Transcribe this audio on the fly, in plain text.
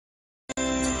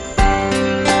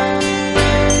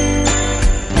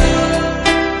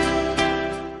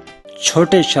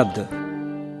छोटे शब्द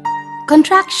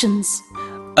Contractions.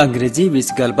 अंग्रेजी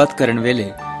ਵਿੱਚ ਗੱਲਬਾਤ ਕਰਨ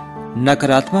ਵੇਲੇ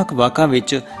ਨਕਾਰਾਤਮਕ ਵਾਕਾਂ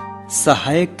ਵਿੱਚ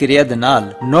ਸਹਾਇਕ ਕਿਰਿਆ ਦੇ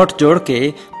ਨਾਲ ਨੋਟ ਜੋੜ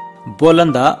ਕੇ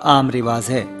ਬੋਲਣ ਦਾ ਆਮ ਰਿਵਾਜ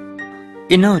ਹੈ।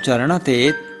 ਇਨ੍ਹਾਂ ਉਚਾਰਣਾਂ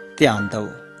ਤੇ ਧਿਆਨ ਦਿਓ।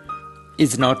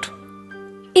 is not,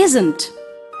 Isn't.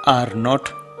 are not,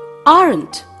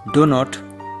 Aren't. do not,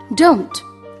 Don't.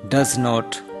 does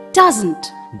not, Doesn't.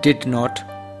 did not,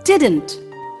 Didn't.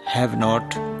 have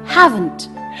not, Haven't.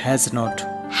 has not,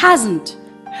 Hasn't.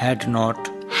 had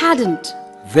not, Hadn't.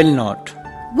 will not,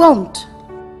 Won't.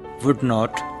 would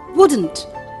not, Wouldn't.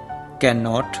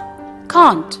 cannot,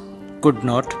 Can't. could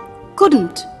not,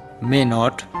 Couldn't. may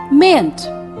not, Mayn't.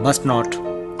 must not,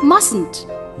 Mustn't.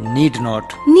 need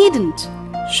not, Needn't.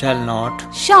 shall not,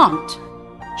 Shan't.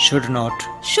 should not,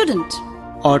 Shouldn't.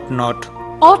 ought not,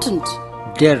 Oughtn't.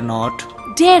 dare not,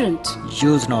 Daren't.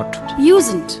 use not।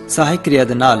 Usen't. ਸਹਾਇਕ ਕਿਰਿਆ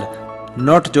ਦੇ ਨਾਲ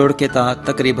note ਜੋੜ ਕੇ ਤਾਂ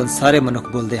ਤਕਰੀਬਨ ਸਾਰੇ ਮਨੁੱਖ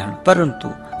ਬੋਲਦੇ ਹਨ, ਪਰੰਤੂ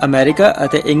ਅਮਰੀਕਾ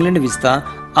ਅਤੇ ਇੰਗਲੈਂਡ ਵਿੱਚ ਤਾਂ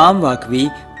ਆਮ ਵਾਕ ਵੀ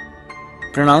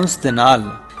ਪ੍ਰੋਨਾਂਸ ਦੇ ਨਾਲ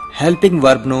ਹੈਲਪਿੰਗ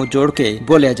ਵਰਬ ਨੂੰ ਜੋੜ ਕੇ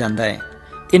ਬੋਲਿਆ ਜਾਂਦਾ ਹੈ।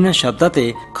 ਇਨ੍ਹਾਂ ਸ਼ਬਦਾਂ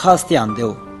ਤੇ ਖਾਸ ਧਿਆਨ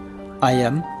ਦਿਓ। I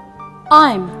am,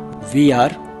 I'm. we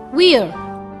are, We're.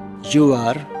 you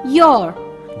are, You're.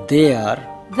 they are,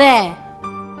 There.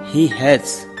 he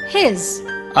has, His.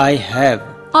 I have,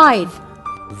 I've.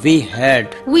 we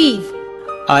had, We've.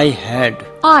 I had,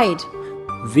 I'd.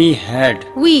 we had,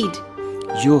 We'd.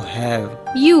 you have,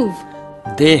 You've.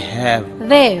 they have,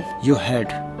 They've. you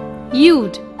had,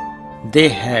 You'd. they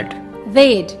had,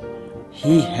 They'd.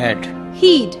 he had,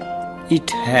 He'd. it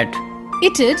had,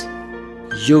 It'd.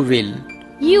 you will,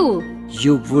 You'll.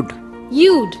 you would,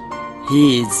 You'd. he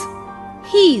is,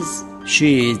 He's. she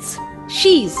is,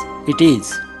 She's. it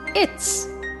is, It's.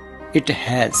 it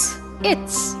has,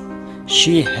 It's.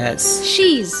 she has,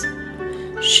 She's.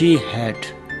 she had,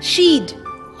 She'd.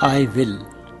 I will,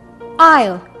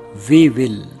 I'll. we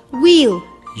will, We'll.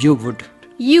 you would।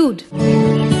 You'd.